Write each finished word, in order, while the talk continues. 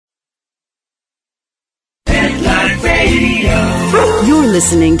You're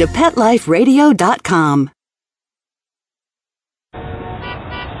listening to PetLifeRadio.com.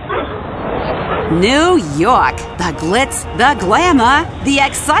 New York, the glitz, the glamour, the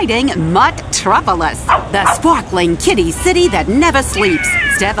exciting Mutt-tropolis, the sparkling kitty city that never sleeps.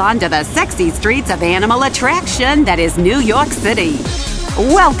 Step onto the sexy streets of animal attraction that is New York City.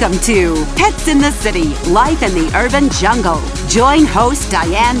 Welcome to Pets in the City, Life in the Urban Jungle. Join host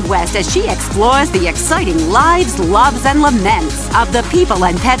Diane West as she explores the exciting lives, loves, and laments of the people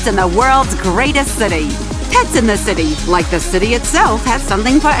and pets in the world's greatest city. Pets in the City, like the city itself, has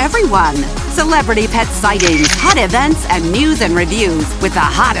something for everyone. Celebrity pet sightings, hot events, and news and reviews with the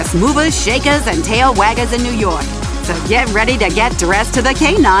hottest movers, shakers, and tail waggers in New York. So get ready to get dressed to the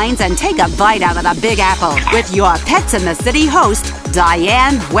canines and take a bite out of the Big Apple with your Pets in the City host,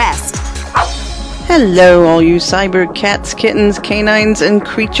 Diane West. Hello, all you cyber cats, kittens, canines, and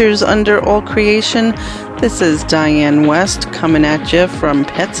creatures under all creation. This is Diane West coming at you from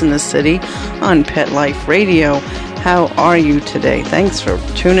Pets in the City on Pet Life Radio. How are you today? Thanks for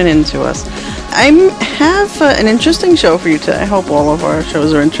tuning in to us. I have an interesting show for you today. I hope all of our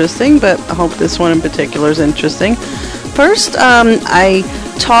shows are interesting, but I hope this one in particular is interesting. First, I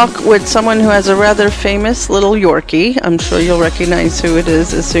talk with someone who has a rather famous little Yorkie. I'm sure you'll recognize who it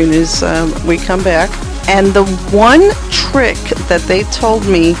is as soon as we come back. And the one trick that they told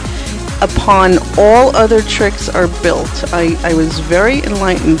me upon all other tricks are built, I was very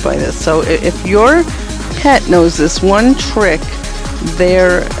enlightened by this. So if your pet knows this one trick,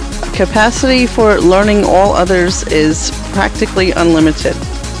 their capacity for learning all others is practically unlimited.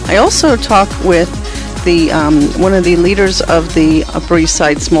 I also talk with the one of the leaders of the Upper East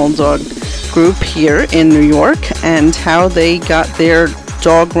Side Small Dog group here in New York and how they got their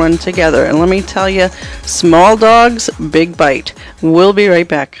dog run together. And let me tell you, small dogs, big bite. We'll be right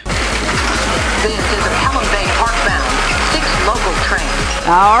back. This is a Pelham Bay Parkbound, 6 local trains.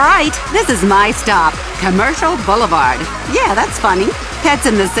 All right, this is my stop, Commercial Boulevard. Yeah, that's funny. Pets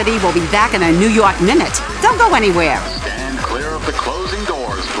in the City will be back in a New York minute. Don't go anywhere. Stand clear of the closing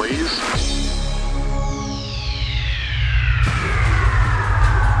doors, please.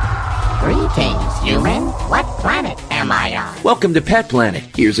 Greetings, human. What planet am I on? Welcome to Pet Planet.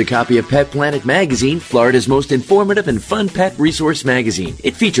 Here's a copy of Pet Planet Magazine, Florida's most informative and fun pet resource magazine.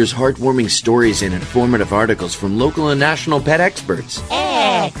 It features heartwarming stories and informative articles from local and national pet experts.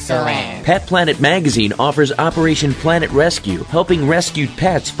 Excellent. Pet Planet Magazine offers Operation Planet Rescue, helping rescued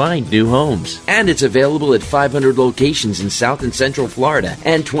pets find new homes. And it's available at 500 locations in South and Central Florida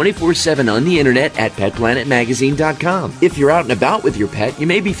and 24/7 on the internet at PetPlanetMagazine.com. If you're out and about with your pet, you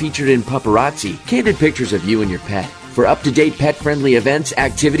may be featured in Paparazzi, candid pictures of you and your pet. For up-to-date pet-friendly events,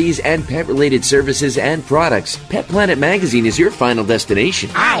 activities, and pet-related services and products, Pet Planet Magazine is your final destination.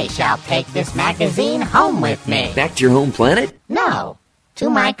 I shall take this magazine home with me. Back to your home planet? No, to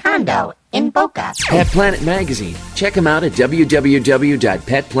my condo in Boca. Pet Planet Magazine. Check them out at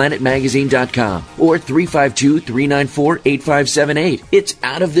www.petplanetmagazine.com or 352-394-8578. It's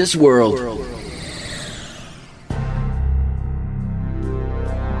out of this world.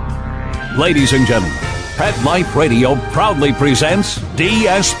 Ladies and gentlemen, Pet Life Radio proudly presents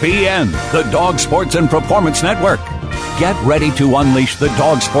DSPN, the Dog Sports and Performance Network. Get ready to unleash the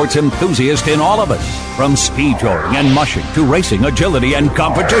dog sports enthusiast in all of us, from speed drawing and mushing to racing, agility, and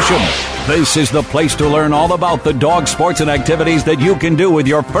competition. This is the place to learn all about the dog sports and activities that you can do with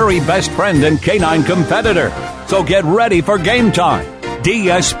your furry best friend and canine competitor. So get ready for game time.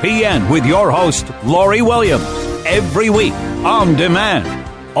 DSPN with your host, Lori Williams, every week on demand.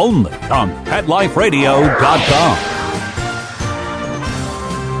 Only on PetLifeRadio.com.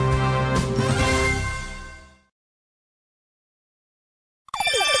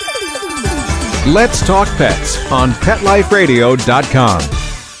 Let's Talk Pets on PetLifeRadio.com.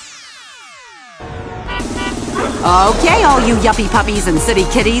 Okay, all you yuppie puppies and city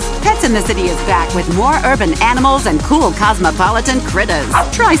kitties, Pets in the City is back with more urban animals and cool cosmopolitan critters.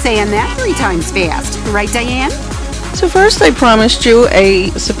 Try saying that 3 times fast. Right, Diane? So first I promised you a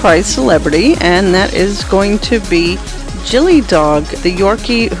surprise celebrity, and that is going to be Jilly Dog, the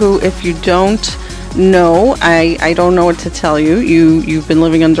Yorkie who, if you don't know, I don't know what to tell you. You've been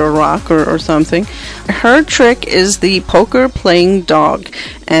living under a rock or something. Her trick is the poker playing dog,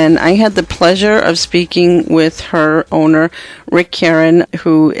 and I had the pleasure of speaking with her owner, Rick Karen,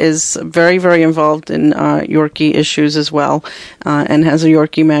 who is very, very involved in Yorkie issues as well, and has a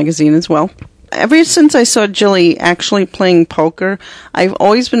Yorkie magazine as well. Ever since I saw Jilly actually playing poker, I've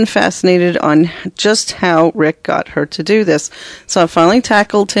always been fascinated on just how Rick got her to do this. So I finally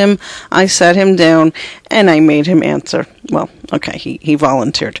tackled him, I sat him down, and I made him answer. Well, okay, he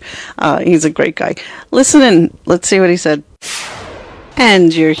volunteered. He's a great guy. Listen in, let's see what he said.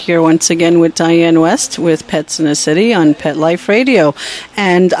 And you're here once again with Diane West with Pets in the City on Pet Life Radio.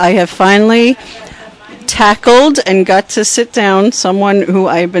 And I have finally tackled and got to sit down someone who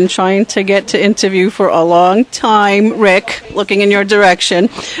I've been trying to get to interview for a long time, Rick, looking in your direction,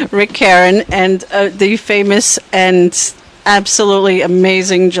 Rick Karen, and the famous and absolutely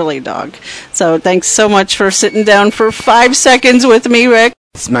amazing Jilly dog. So thanks so much for sitting down for 5 seconds with me, Rick.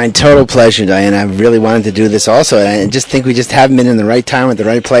 It's my total pleasure, Diane. I really wanted to do this also, and I just think we just haven't been in the right time at the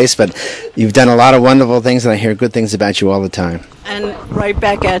right place, but you've done a lot of wonderful things, and I hear good things about you all the time. And right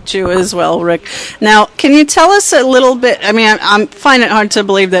back at you as well, Rick. Now, can you tell us a little bit, I mean, I find it hard to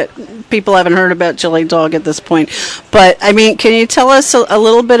believe that people haven't heard about Jilly Dog at this point, but, I mean, can you tell us a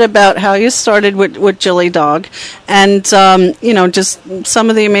little bit about how you started with Jilly Dog and, just some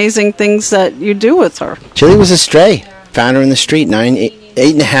of the amazing things that you do with her? Jilly was a stray. Found her in the street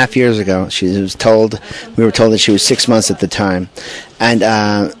 8.5 years ago. We were told that she was 6 months at the time. And,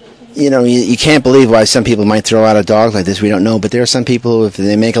 you can't believe why some people might throw out a dog like this. We don't know. But there are some people who, if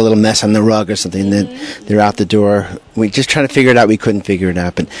they make a little mess on the rug or something, then they're out the door. We just trying to figure it out. We couldn't figure it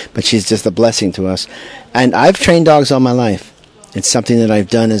out. But she's just a blessing to us. And I've trained dogs all my life. It's something that I've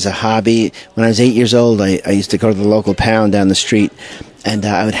done as a hobby. When I was 8 years old, I used to go to the local pound down the street. And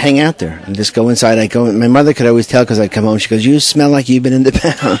I would hang out there and just go inside. My mother could always tell because I'd come home. She goes, "You smell like you've been in the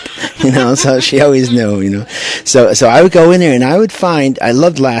pound," So she always knew, So I would go in there and I would find, I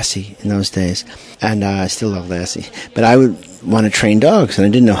loved Lassie in those days. And I still love Lassie. But I would want to train dogs and I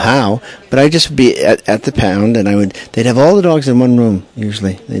didn't know how. But I'd just be at the pound and they'd have all the dogs in one room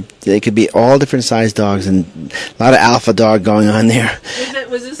usually. They could be all different sized dogs and a lot of alpha dog going on there.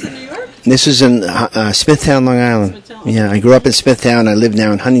 Was this in New York? This was in Smithtown, Long Island. Yeah, I grew up in Smithtown. I live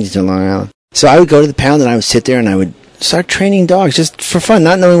now in Huntington, Long Island. So I would go to the pound and I would sit there and I would start training dogs just for fun,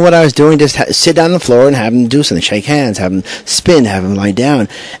 not knowing what I was doing, just sit down on the floor and have them do something, shake hands, have them spin, have them lie down.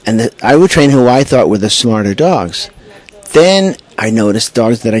 And I would train who I thought were the smarter dogs. Then I noticed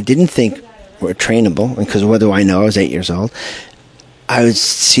dogs that I didn't think were trainable, because what do I know? I was 8 years old. I would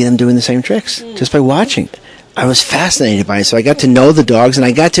see them doing the same tricks just by watching. I was fascinated by it, so I got to know the dogs, and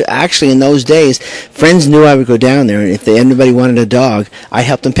I got to actually, in those days, friends knew I would go down there, and if anybody wanted a dog, I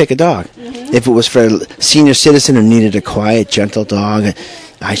helped them pick a dog. Mm-hmm. If it was for a senior citizen who needed a quiet, gentle dog,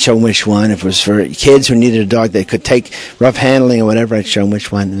 I'd show them which one. If it was for kids who needed a dog that could take rough handling or whatever, I'd show them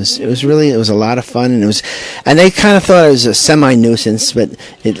which one. It was a lot of fun, and they kind of thought it was a semi-nuisance, but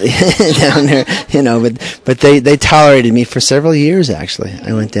down there, but they tolerated me for several years, actually.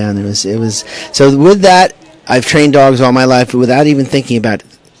 I went down. It was so with that, I've trained dogs all my life without even thinking about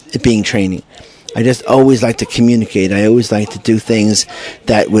it being training. I just always like to communicate. I always like to do things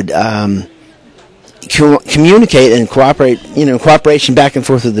that would communicate and cooperate, cooperation back and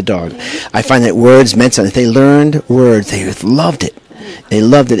forth with the dog. I find that words meant something. If they learned words, they loved it. They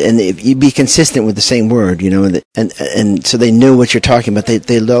loved it, and if you be consistent with the same word, and so they knew what you're talking about.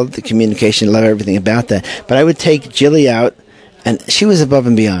 They loved the communication, loved everything about that. But I would take Jilly out, and she was above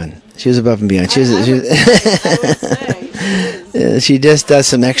and beyond. She was above and beyond. She just does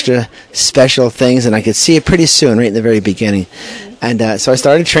some extra special things, and I could see it pretty soon, right in the very beginning. And so I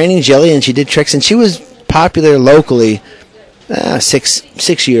started training Jilly, and she did tricks, and she was popular locally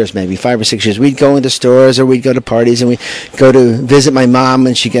 6 years, maybe 5 or 6 years. We'd go into stores or we'd go to parties, and we'd go to visit my mom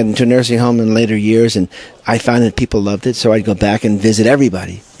when she got into a nursing home in later years, and I found that people loved it, so I'd go back and visit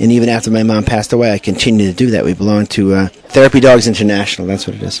everybody. And even after my mom passed away, I continued to do that. We belonged to Therapy Dogs International. That's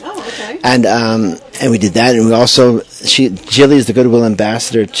what it is. Oh, okay. And we did that, and we also, Jilly is the Goodwill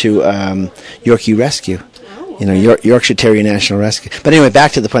Ambassador to Yorkie Rescue. Yorkshire Terrier National Rescue. But anyway,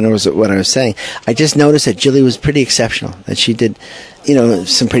 back to the point of what I was saying. I just noticed that Jilly was pretty exceptional, that she did,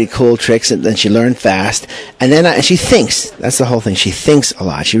 some pretty cool tricks, and then she learned fast. And then she thinks. That's the whole thing. She thinks a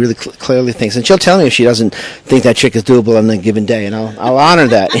lot. She really clearly thinks. And she'll tell me if she doesn't think that trick is doable on a given day, and I'll honor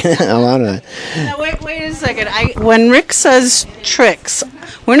that. I'll honor that. Now, wait a second. When Rick says tricks,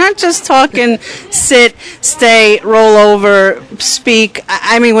 we're not just talking sit, stay, roll over, speak,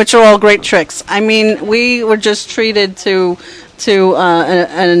 which are all great tricks. We were just treated to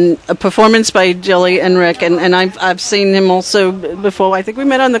a performance by Jilly and Rick, and I've seen him also before. I think we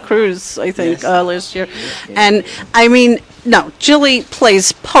met on the cruise, last year. And, Jilly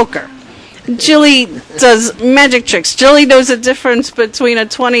plays poker. Jilly does magic tricks. Jilly knows the difference between a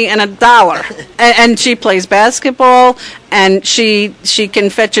 20 and $1. And she plays basketball, and she can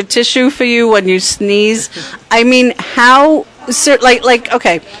fetch a tissue for you when you sneeze. How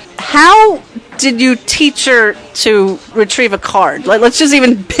did you teach her to retrieve a card? Let's just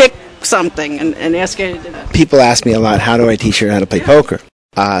even pick something and ask her to do that. People ask me a lot, how do I teach her how to play poker?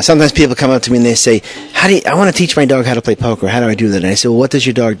 Sometimes people come up to me and they say, I want to teach my dog how to play poker. How do I do that? And I say, well, what does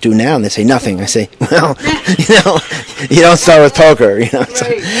your dog do now? And they say, nothing. I say, well, you don't start with poker,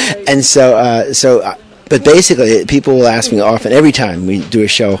 Right. And but basically, people will ask me often, every time we do a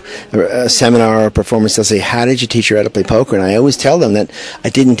show, a seminar or a performance, they'll say, how did you teach her how to play poker? And I always tell them that I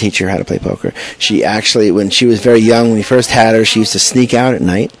didn't teach her how to play poker. She actually, when she was very young, when we first had her, she used to sneak out at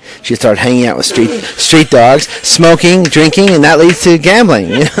night. She would start hanging out with street dogs, smoking, drinking, and that leads to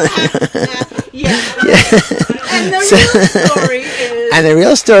gambling. And the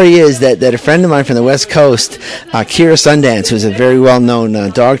real story is that a friend of mine from the West Coast, Kira Sundance, who's a very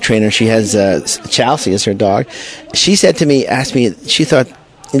well-known dog trainer, she has Chelsea as her dog. She said to me, she thought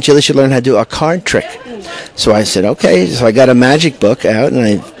Jilly should learn how to do a card trick. So I said, okay. So I got a magic book out, and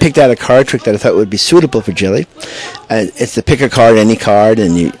I picked out a card trick that I thought would be suitable for Jilly. It's to pick a card, any card,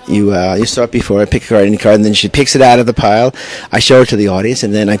 and you saw it before. I pick a card, any card, and then she picks it out of the pile. I show it to the audience,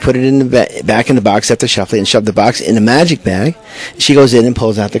 and then I put it in the back in the box after shuffling and shove the box in a magic bag. She goes in and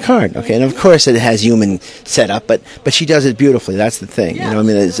pulls out the card. Okay, and of course it has human setup, but she does it beautifully. That's the thing. Yeah.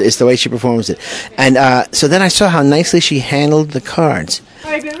 It's the way she performs it. And so then I saw how nicely she handled the cards.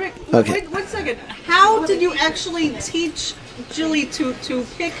 All right, Rick, okay. Wait 1 second. How did you actually teach Jilly to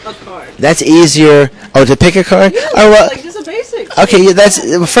pick a card? That's easier. Oh, to pick a card? Yeah, oh, well, like just a basic. Okay,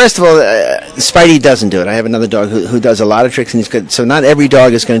 first of all, Spidey doesn't do it. I have another dog who does a lot of tricks, and he's good. So not every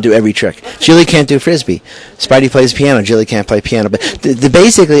dog is going to do every trick. Okay. Jilly can't do frisbee. Spidey plays piano. Jilly can't play piano. But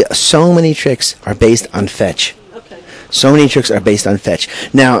basically, so many tricks are based on fetch. So many tricks are based on fetch.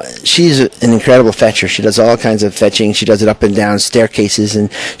 Now, she's an incredible fetcher. She does all kinds of fetching. She does it up and down staircases, and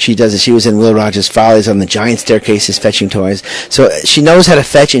she was in Will Rogers Follies on the giant staircases fetching toys. So she knows how to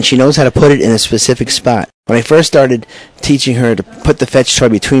fetch, and she knows how to put it in a specific spot. When I first started teaching her to put the fetch toy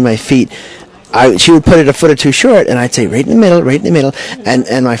between my feet, she would put it a foot or two short, and I'd say, right in the middle.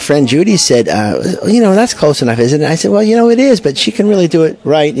 And my friend Judy said, that's close enough, isn't it? I said, well, it is, but she can really do it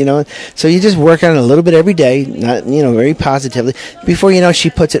right, So you just work on it a little bit every day, not, very positively. Before you know, she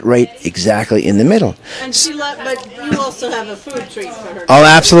puts it right exactly in the middle. And but you also have a food treat for her. Oh,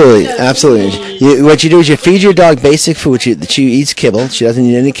 absolutely. What you do is you feed your dog basic food. She eats kibble. She doesn't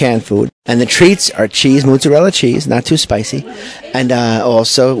eat any canned food. And the treats are mozzarella cheese, not too spicy, and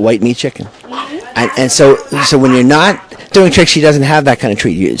also white meat chicken. And so when you're not doing tricks, she doesn't have that kind of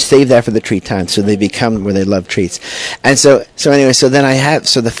treat. You save that for the treat time, so they become where they love treats. And so then so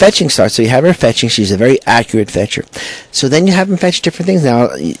the fetching starts. So you have her fetching. She's a very accurate fetcher. So then you have them fetch different things. Now,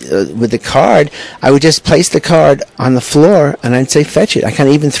 with the card, I would just place the card on the floor, and I'd say, fetch it. I can't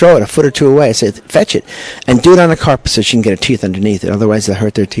even throw it a foot or two away. I say, fetch it. And do it on a carpet so she can get her teeth underneath it. Otherwise, they'll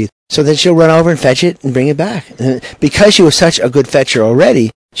hurt their teeth. So then she'll run over and fetch it and bring it back. And because she was such a good fetcher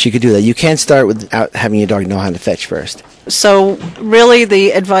already, she could do that. You can't start without having your dog know how to fetch first. So really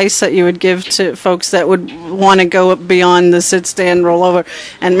the advice that you would give to folks that would want to go beyond the sit, stand, roll over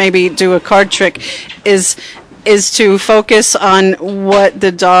and maybe do a card trick is to focus on what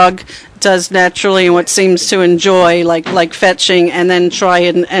the dog does naturally and what seems to enjoy, like fetching, and then try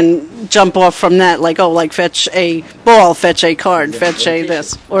and jump off from that, like fetch a ball, fetch a card, fetch a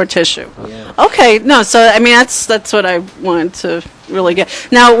this, or tissue. Yeah. Okay, no, so I mean that's what I wanted to really get.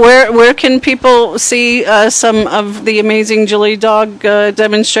 Now, where can people see some of the amazing Jilly dog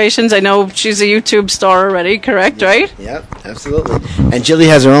demonstrations? I know she's a YouTube star already, correct, right? Yep, absolutely. And Jilly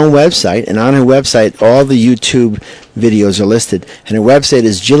has her own website, and on her website, all the YouTube videos are listed. And her website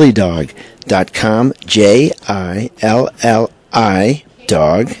is jillydog.com, JILLI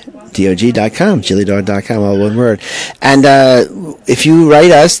dog.com, jillydog.com, all one word. And if you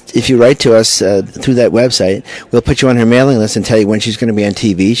write to us through that website, we'll put you on her mailing list and tell you when she's going to be on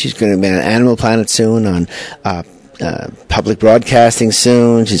TV. She's going to be on Animal Planet soon, on public broadcasting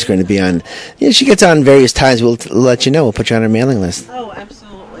soon. She's going to be on, she gets on various times. We'll let you know. We'll put you on our mailing list. Oh, absolutely.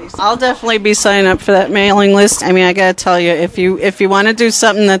 I'll definitely be signing up for that mailing list. I mean, I got to tell you, if you want to do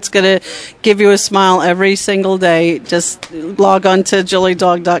something that's going to give you a smile every single day, just log on to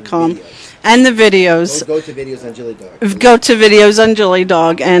jillydog.com. And the videos. Go to videos on Jilly Dog. Go to videos on Jilly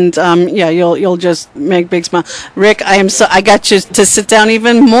Dog, and you'll just make big smile. Rick, I got you to sit down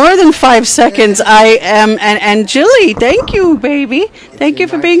even more than 5 seconds. I am, and Jilly, thank you, baby. Thank you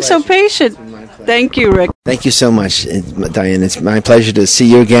for being so patient. Thank you, Rick. Thank you so much, Diane. It's my pleasure to see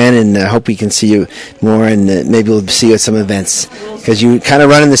you again, and I hope we can see you more, and maybe we'll see you at some events, because you kind of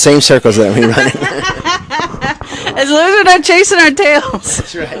run in the same circles that we run in. As long as we're not chasing our tails.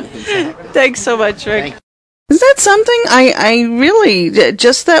 That's right. Exactly. Thanks so much, Rick. Is that something I really,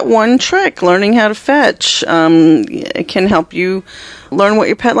 just that one trick, learning how to fetch, it can help you learn what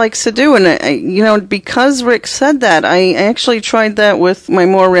your pet likes to do. And, because Rick said that, I actually tried that with my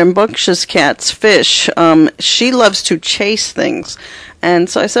more rambunctious cats, Fish. She loves to chase things. And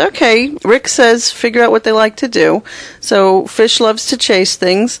so I said, okay, Rick says figure out what they like to do. So Fish loves to chase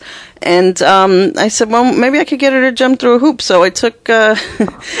things. And I said, well, maybe I could get her to jump through a hoop. So I took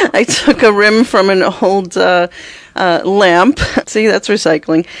I took a rim from an old lamp. See, that's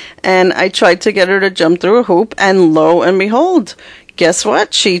recycling. And I tried to get her to jump through a hoop. And lo and behold, guess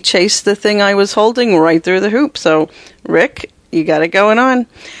what? She chased the thing I was holding right through the hoop. So, Rick, you got it going on.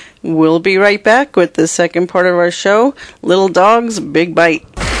 We'll be right back with the second part of our show, Little Dogs, Big Bite.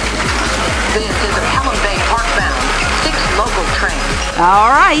 This is a Pelham Bay Parkbound 6 local train.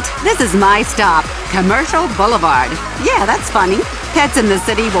 All right, this is my stop, Commercial Boulevard. Yeah, that's funny. Pets in the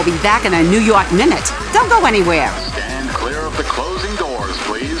City will be back in a New York minute. Don't go anywhere. Stand clear of the closing doors,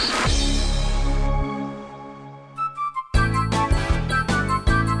 please.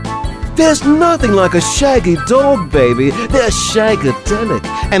 There's nothing like a shaggy dog, baby. They're shagadelic.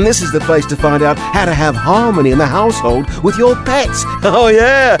 And this is the place to find out how to have harmony in the household with your pets. Oh,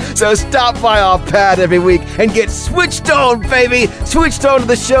 yeah. So stop by our pad every week and get switched on, baby. Switched on to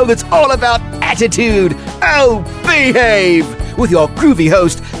the show that's all about attitude. Oh, behave. With your groovy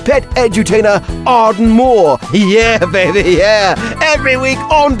host, pet edutainer Arden Moore. Yeah, baby, yeah. Every week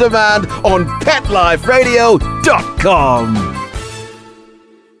on demand on PetLifeRadio.com.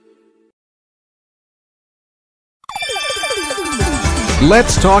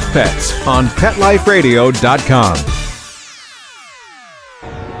 Let's Talk Pets on PetLifeRadio.com.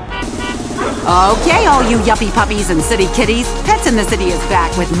 Okay, all you yuppie puppies and city kitties, Pets in the City is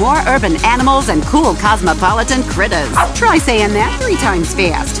back with more urban animals and cool cosmopolitan critters. Try saying that 3 times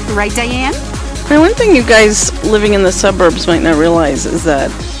fast. Right, Diane? Now, one thing you guys living in the suburbs might not realize is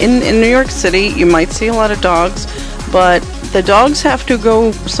that in New York City, you might see a lot of dogs, but the dogs have to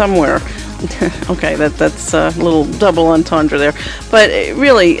go somewhere. Okay, that's a little double entendre there. But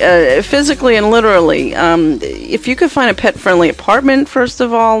really, physically and literally, if you could find a pet-friendly apartment, first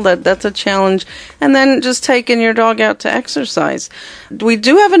of all, that's a challenge. And then just taking your dog out to exercise. We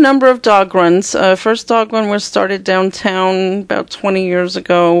do have a number of dog runs. First dog run was started downtown about 20 years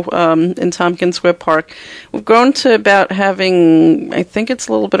ago in Tompkins Square Park. We've grown to about having, I think it's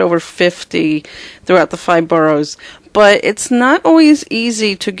a little bit over 50 throughout the 5 boroughs. But it's not always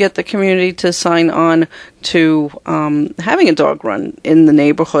easy to get the community to sign on to having a dog run in the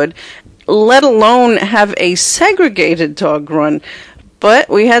neighborhood, let alone have a segregated dog run. But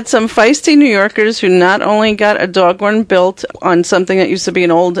we had some feisty New Yorkers who not only got a dog run built on something that used to be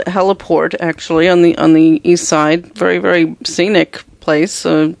an old heliport, actually, on the east side, very, very scenic place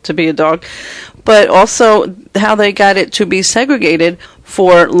to be a dog, but also how they got it to be segregated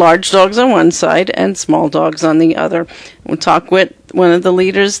for large dogs on one side and small dogs on the other. We'll talk with one of the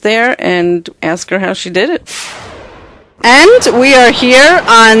leaders there and ask her how she did it. And we are here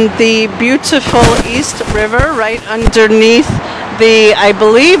on the beautiful East River, right underneath I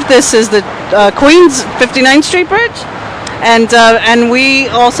believe this is the Queens 59th Street Bridge. And we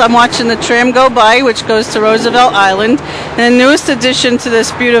also, I'm watching the tram go by, which goes to Roosevelt Island. And the newest addition to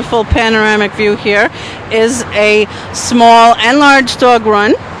this beautiful panoramic view here is a small and large dog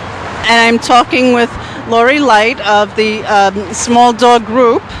run. And I'm talking with Lori Light of the Small Dog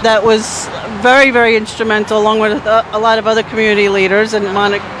Group that was very, very instrumental, along with a lot of other community leaders and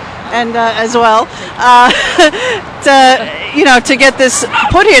Monica. And as well, to get this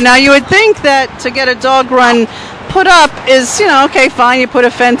put here. Now, you would think that to get a dog run put up is, okay, fine, you put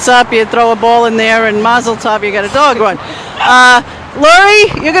a fence up, you throw a ball in there, and mazel tov, you got a dog run.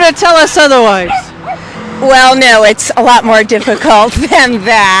 Lori, you're going to tell us otherwise. Well, no, it's a lot more difficult than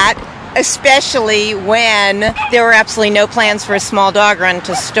that, especially when there were absolutely no plans for a small dog run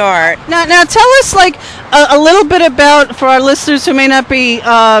to start. Now tell us a little bit about, for our listeners who may not be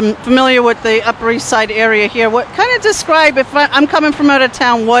familiar with the Upper East Side area here, what kind of describe, if I'm coming from out of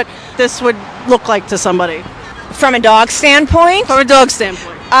town, what this would look like to somebody? From a dog standpoint? From a dog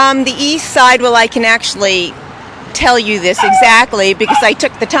standpoint. The East Side, well, I can actually tell you this exactly because I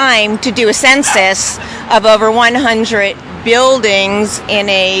took the time to do a census of over 100 buildings in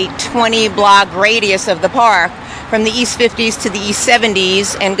a 20-block radius of the park, from the East 50s to the East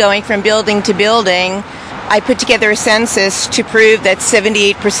 70s, and going from building to building. I put together a census to prove that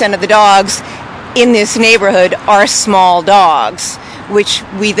 78% of the dogs in this neighborhood are small dogs, which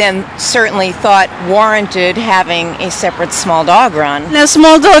we then certainly thought warranted having a separate small dog run. Now,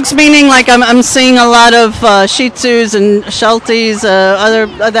 small dogs meaning I'm seeing a lot of Shih Tzus and Shelties, other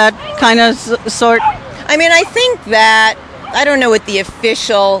that kind of sort. I mean, I think that I don't know what the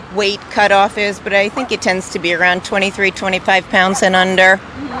official weight cutoff is, but I think it tends to be around 23, 25 pounds and under,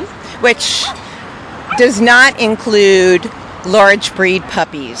 which does not include large breed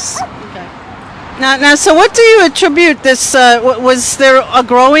puppies. Now, so what do you attribute this? Was there a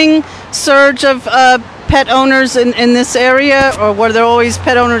growing surge of pet owners in this area, or were there always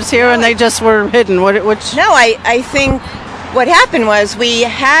pet owners here and they just were hidden? No, I think what happened was we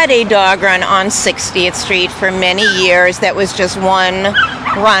had a dog run on 60th Street for many years that was just one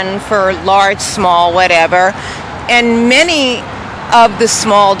run for large, small, whatever. And many of the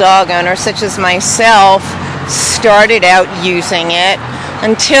small dog owners, such as myself, started out using it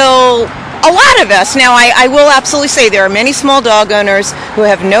until a lot of us. Now, I will absolutely say there are many small dog owners who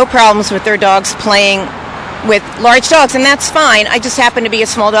have no problems with their dogs playing with large dogs, and that's fine. I just happen to be a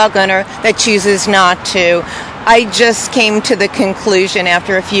small dog owner that chooses not to. I just came to the conclusion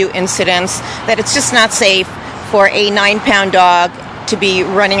after a few incidents that it's just not safe for a 9-pound dog to be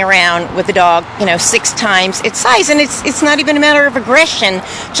running around with a dog, 6 times its size. And it's not even a matter of aggression,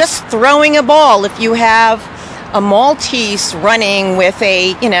 just throwing a ball. If you have a Maltese running with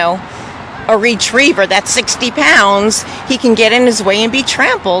a retriever that's 60 pounds, he can get in his way and be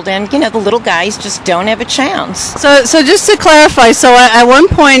trampled, and the little guys just don't have a chance. So just to clarify, so at one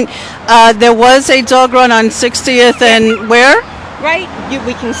point there was a dog run on 60th, and where? Right,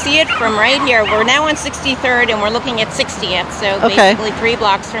 we can see it from right here. We're now on 63rd and we're looking at 60th, so basically 3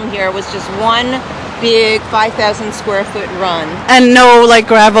 blocks from here was just one big 5,000 square foot run. And no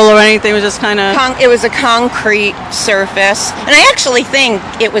gravel or anything, it was just kind of... It was a concrete surface, and I actually think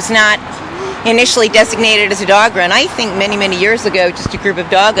it was not initially designated as a dog run. I think many, many years ago, just a group of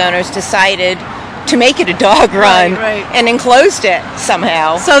dog owners decided to make it a dog run and enclosed it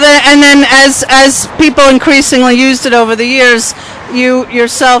somehow. So then as people increasingly used it over the years, you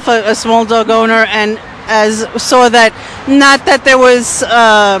yourself, a small dog owner, and saw that not that there was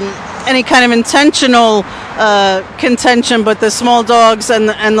any kind of intentional contention, but the small dogs and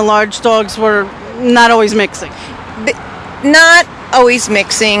the large dogs were not always mixing. Not always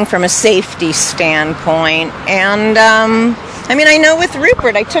mixing from a safety standpoint. And I know with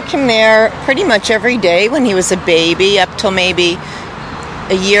Rupert, I took him there pretty much every day when he was a baby, up till maybe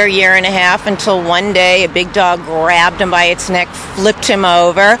a year and a half, until one day a big dog grabbed him by its neck, flipped him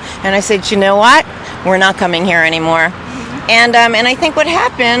over, and I said, you know what, we're not coming here anymore. And I think what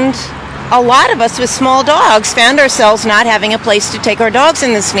happened, a lot of us with small dogs found ourselves not having a place to take our dogs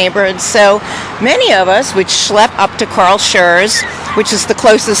in this neighborhood. So many of us would schlep up to Carl Schurz, which is the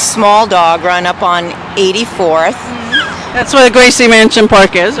closest small dog run up on 84th. That's where the Gracie Mansion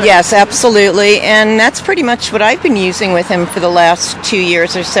Park is, right? Yes, absolutely. And that's pretty much what I've been using with him for the last 2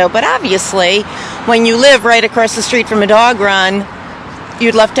 years or so. But obviously, when you live right across the street from a dog run,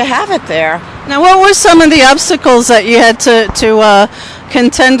 you'd love to have it there. Now, what were some of the obstacles that you had to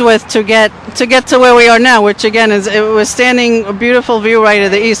contend with to get to where we are now, which again it was standing a beautiful view right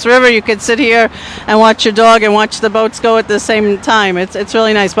of the East River. You could sit here and watch your dog and watch the boats go at the same time. It's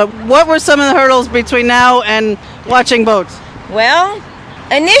really nice. But what were some of the hurdles between now and watching boats? Well,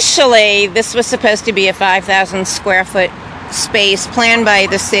 initially this was supposed to be a 5,000 square foot space planned by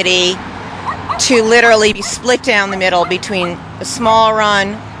the city to literally be split down the middle between a small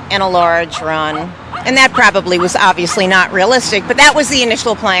run and a large run. And that probably was obviously not realistic, but that was the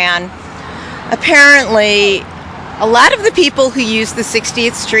initial plan. Apparently, a lot of the people who used the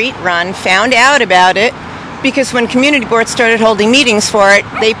 60th Street run found out about it because when community boards started holding meetings for it,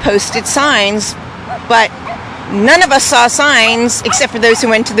 they posted signs, but none of us saw signs except for those who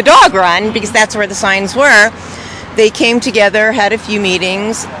went to the dog run because that's where the signs were. They came together, had a few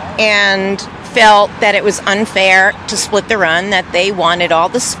meetings, and felt that it was unfair to split the run, that they wanted all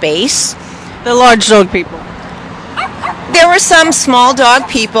the space. The large dog people. There were some small dog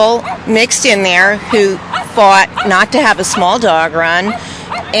people mixed in there who fought not to have a small dog run,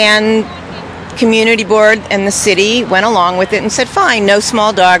 and community board and the city went along with it and said, fine, no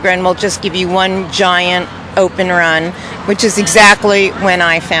small dog run, we'll just give you one giant open run, which is exactly when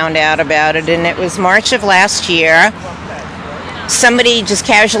I found out about it. And it was March of last year. Somebody just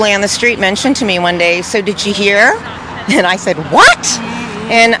casually on the street mentioned to me one day, so did you hear? And I said, what?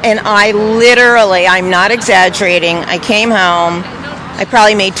 And I literally, I'm not exaggerating, I came home, I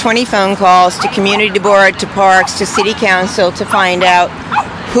probably made 20 phone calls to community board, to parks, to city council to find out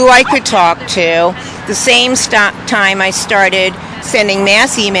who I could talk to. The same time I started sending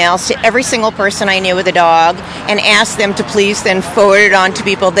mass emails to every single person I knew with a dog and asked them to please then forward it on to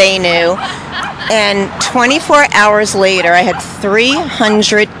people they knew. And 24 hours later, I had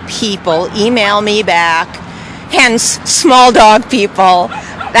 300 people email me back, hence small dog people,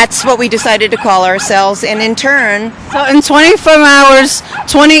 that's what we decided to call ourselves, and in turn... So in 24 hours,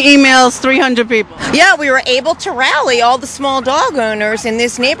 20 emails, 300 people. Yeah, we were able to rally all the small dog owners in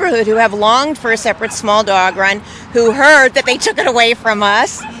this neighborhood who have longed for a separate small dog run, who heard that they took it away from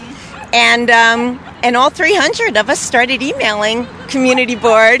us, and all 300 of us started emailing Community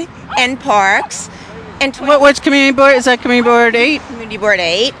Board and Parks. And which Community Board? Is that Community Board 8? Community Board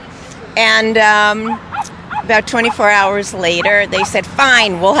 8. And about 24 hours later, they said,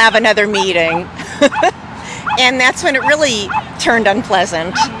 fine, we'll have another meeting. And that's when it really turned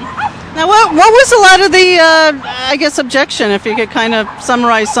unpleasant. Now, what was a lot of the, objection, if you could kind of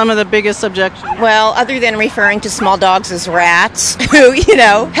summarize some of the biggest objections? Well, other than referring to small dogs as rats, who,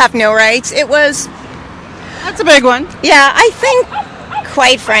 have no rights, it was... That's a big one. Yeah, I think,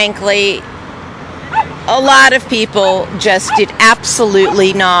 quite frankly, a lot of people just did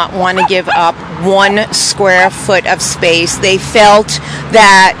absolutely not want to give up 1 square foot of space. They felt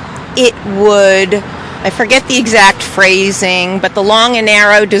that it would... I forget the exact phrasing, but the long and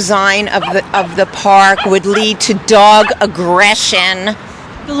narrow design of the park would lead to dog aggression.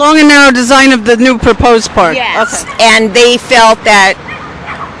 The long and narrow design of the new proposed park. Yes. Okay. And they felt that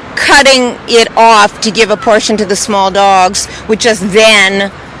cutting it off to give a portion to the small dogs would just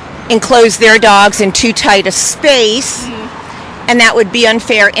then enclose their dogs in too tight a space, and that would be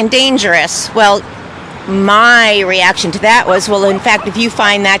unfair and dangerous. Well, my reaction to that was, well, in fact, if you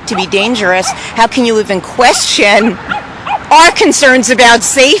find that to be dangerous, how can you even question our concerns about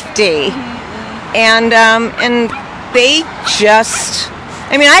safety? And they just...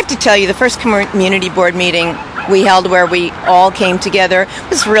 I mean, I have to tell you, the first community board meeting we held where we all came together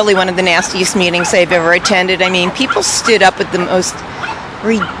was really one of the nastiest meetings I've ever attended. I mean, people stood up with the most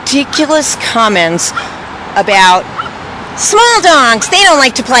ridiculous comments about small dogs. They don't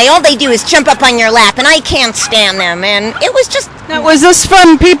like to play. All they do is jump up on your lap, and I can't stand them. And it was just... Now, was this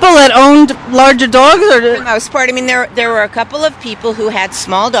from people that owned larger dogs? Or for the most part. I mean, there were a couple of people who had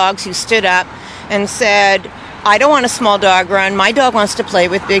small dogs who stood up and said, I don't want a small dog run. My dog wants to play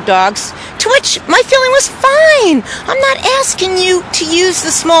with big dogs. To which my feeling was, fine. I'm not asking you to use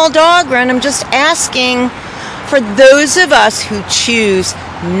the small dog run. I'm just asking for those of us who choose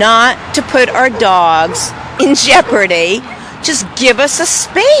not to put our dogs in jeopardy, just give us a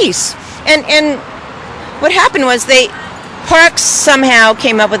space. And what happened was Parks somehow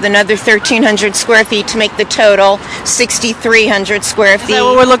came up with another 1,300 square feet to make the total 6,300 square feet. Is that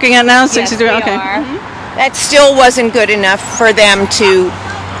what we're looking at now? 63? Yes, okay. That still wasn't good enough for them to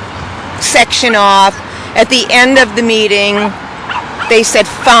section off. At the end of the meeting, they said,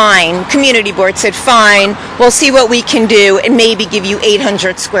 fine. Community board said, fine, we'll see what we can do and maybe give you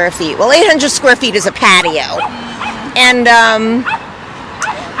 800 square feet. Well, 800 square feet is a patio. And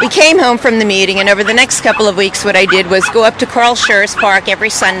we came home from the meeting, and over the next couple of weeks, what I did was go up to Carl Schurz Park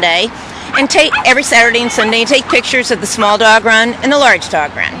every Sunday, and every Saturday and Sunday, and take pictures of the small dog run and the large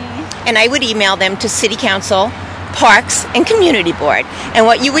dog run. And I would email them to City Council, Parks, and Community Board. And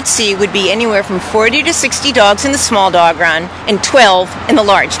what you would see would be anywhere from 40 to 60 dogs in the small dog run and 12 in the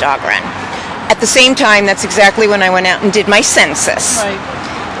large dog run. At the same time, that's exactly when I went out and did my census. Right.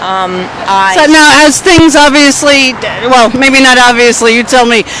 So now, as things obviously, well, maybe not obviously, you tell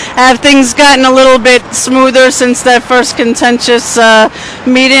me, have things gotten a little bit smoother since that first contentious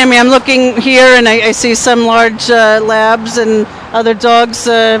meeting? I mean, I'm looking here and I see some large labs and other dogs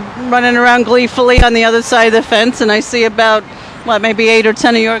running around gleefully on the other side of the fence, and I see about, maybe 8 or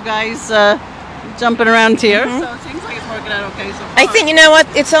 10 of your guys jumping around here. Mm-hmm. So it seems like it's working out okay so far. I think, you know what,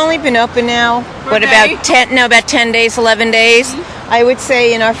 it's only been open now, about 10 days, 11 days. Mm-hmm. I would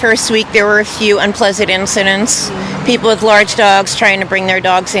say in our first week there were a few unpleasant incidents. Mm-hmm. People with large dogs trying to bring their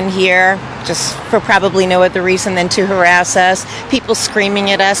dogs in here just for probably no other reason than to harass us. People screaming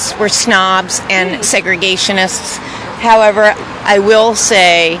at us. We're snobs and segregationists. However, I will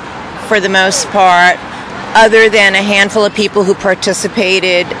say, for the most part, other than a handful of people who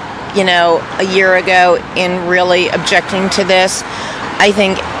participated, a year ago in really objecting to this, I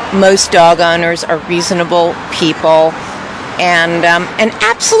think most dog owners are reasonable people and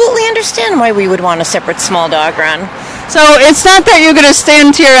absolutely understand why we would want a separate small dog run. So it's not that you're going to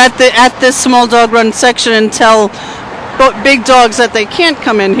stand here at this small dog run section and tell big dogs that they can't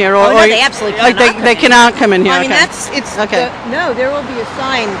come in here, no, they absolutely cannot. They cannot come in here. I mean, okay. There will be a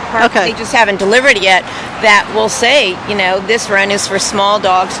sign. They just haven't delivered it yet. That will say, this run is for small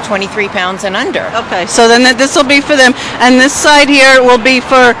dogs 23 pounds and under. Okay, so then this will be for them, and this side here will be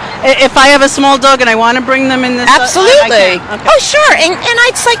for if I have a small dog and I want to bring them in this. Absolutely. Okay. Oh, sure. And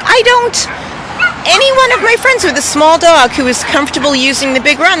it's like I don't. Any one of my friends with a small dog who is comfortable using the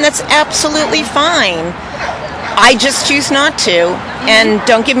big run, that's absolutely fine. I just choose not to, and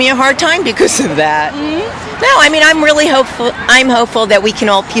don't give me a hard time because of that. No, I mean, I'm really hopeful. I'm hopeful that we can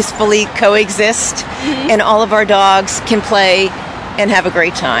all peacefully coexist, and all of our dogs can play and have a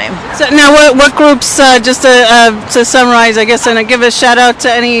great time. So now, what groups? Just to summarize, I guess, and give a shout out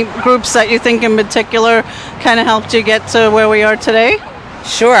to any groups that you think in particular kind of helped you get to where we are today.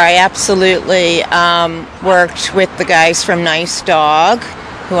 Sure, I absolutely worked with the guys from Nice Dog,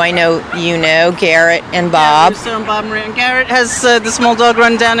 who I know you know, Garrett and Bob. Yeah, and Bob Marie. And Garrett has the small dog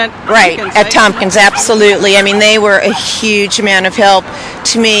run down at Tompkins, at Tompkins, absolutely. I mean, they were a huge amount of help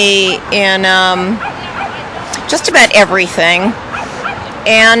to me in just about everything.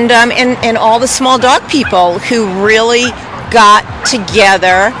 And all the small dog people who really got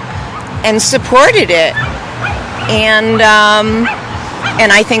together and supported it. And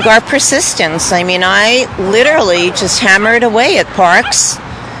I think our persistence. I mean, I literally just hammered away at Parks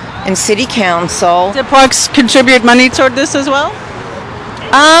and City Council. Did Parks contribute money toward this as well?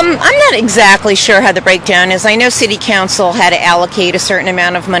 I'm not exactly sure how the breakdown is. I know City Council had to allocate a certain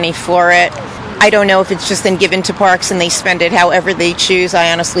amount of money for it. I don't know if it's just then given to Parks and they spend it however they choose.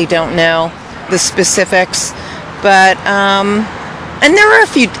 I honestly don't know the specifics. But, and there were a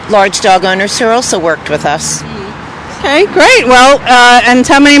few large dog owners who also worked with us. Okay, great. Well, and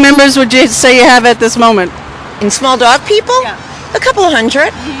how many members would you say you have at this moment? In small dog people? Yeah. A couple of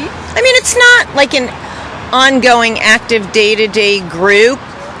hundred. I mean, it's not like an ongoing, active, day-to-day group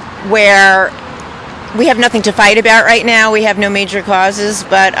where we have nothing to fight about right now. We have no major causes,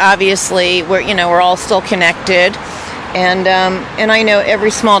 but obviously we're all still connected. And I know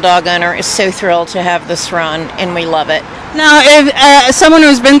every small dog owner is so thrilled to have this run, and we love it. Now, if someone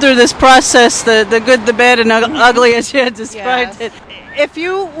who's been through this process, the good, the bad, and ugly, as you had described it, if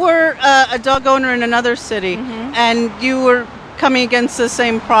you were a dog owner in another city and you were coming against the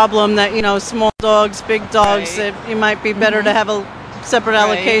same problem that, small dogs, big dogs, it might be better to have a separate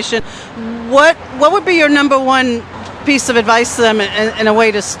allocation, what would be your number one piece of advice to them and a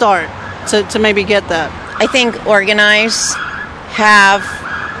way to start to maybe get that? I think organize, have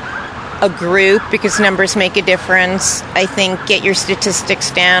a group, because numbers make a difference. I think get your statistics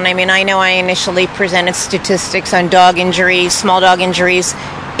down. I mean, I know I initially presented statistics on dog injuries, small dog injuries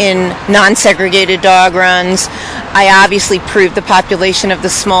in non-segregated dog runs. I obviously proved the population of the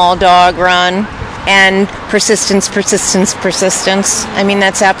small dog run, and persistence. I mean,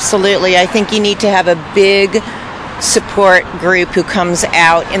 that's absolutely, I think you need to have a big support group who comes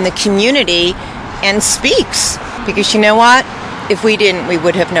out in the community and speaks, because you know what? If we didn't, we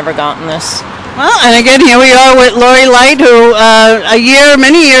would have never gotten this. Well, and again, here we are with Lori Light, who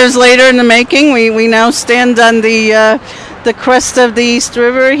many years later in the making, we now stand on the crest of the East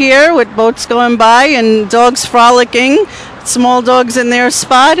River here with boats going by and dogs frolicking, small dogs in their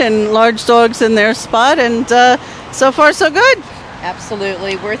spot and large dogs in their spot, and so far so good.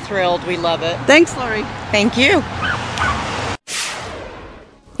 Absolutely. We're thrilled. We love it. Thanks, Lori. Thank you.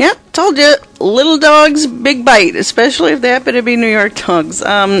 Yeah, told you, little dogs, big bite, especially if they happen to be New York dogs.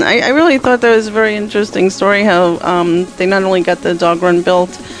 I really thought that was a very interesting story, how they not only got the dog run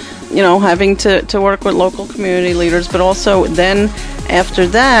built, having to work with local community leaders, but also then after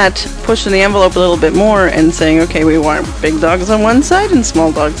that, pushing the envelope a little bit more and saying, okay, we want big dogs on one side and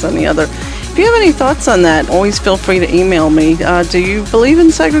small dogs on the other. If you have any thoughts on that, always feel free to email me. Do you believe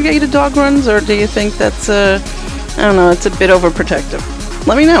in segregated dog runs, or do you think that's it's a bit overprotective?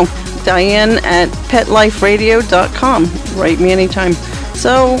 Let me know. Diane at PetLifeRadio.com. Write me anytime.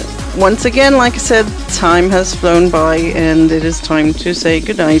 So, once again, like I said, time has flown by and it is time to say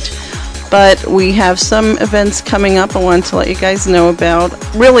goodnight. But we have some events coming up I want to let you guys know about.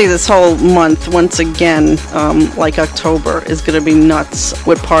 Really, this whole month, once again, like October, is going to be nuts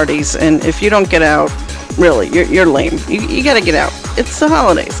with parties. And if you don't get out, really, you're lame. You got to get out. It's the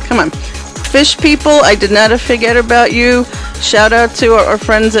holidays. Come on. Fish people, I did not forget about you. Shout out to our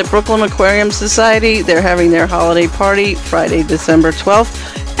friends at Brooklyn Aquarium Society. They're having their holiday party Friday, December 12th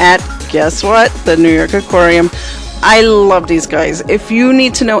at, guess what, the New York Aquarium. I love these guys. If you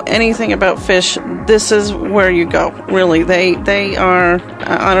need to know anything about fish, this is where you go. Really, they are,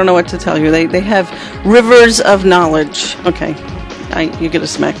 I don't know what to tell you. They have rivers of knowledge. Okay, you're going to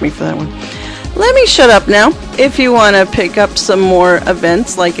smack me for that one. Let me shut up now. If you want to pick up some more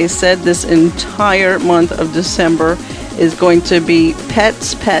events, like I said, this entire month of December is going to be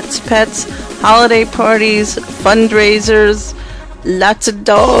pets, holiday parties, fundraisers, lots of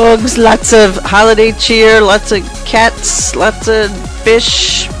dogs, lots of holiday cheer, lots of cats, lots of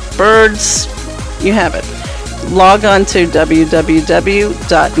fish, birds. You have it. Log on to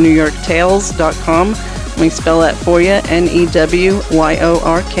www.newyorktales.com. Let me spell that for you.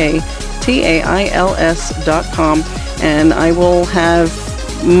 NEWYORK TAILS.com. And I will have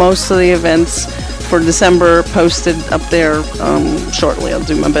most of the events for December posted up there shortly. I'll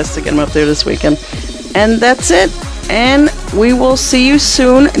do my best to get them up there this weekend. And that's it. And we will see you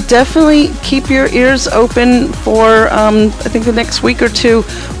soon. Definitely keep your ears open for, I think the next week or two,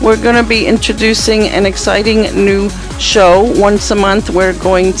 we're going to be introducing an exciting new show. Once a month, we're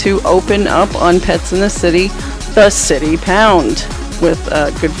going to open up on Pets in the City, the City Pound, with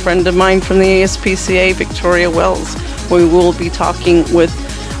a good friend of mine from the ASPCA, Victoria Wells. We will be talking with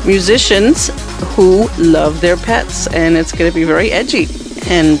musicians who love their pets, and it's going to be very edgy.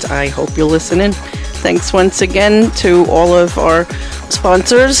 And I hope you'll listen in. Thanks once again to all of our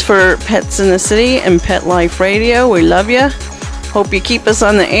sponsors for Pets in the City and Pet Life Radio. We love you. Hope you keep us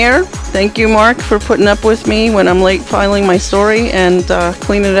on the air. Thank you, Mark, for putting up with me when I'm late filing my story and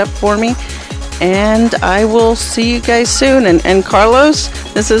cleaning it up for me. And I will see you guys soon. And Carlos,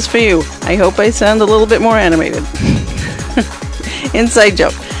 this is for you. I hope I sound a little bit more animated. Inside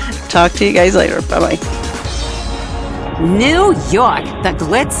joke. Talk to you guys later. Bye-bye. New York, the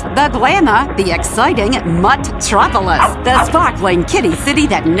glitz, the glamour, the exciting Mutt-tropolis, the sparkling kitty city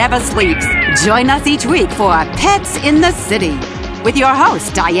that never sleeps. Join us each week for Pets in the City with your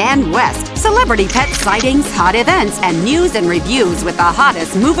host, Diane West. Celebrity pet sightings, hot events, and news and reviews with the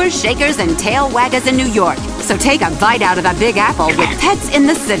hottest movers, shakers, and tail waggers in New York. So take a bite out of the Big Apple with Pets in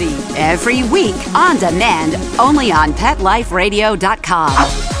the City every week on demand, only on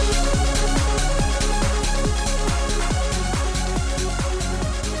PetLifeRadio.com.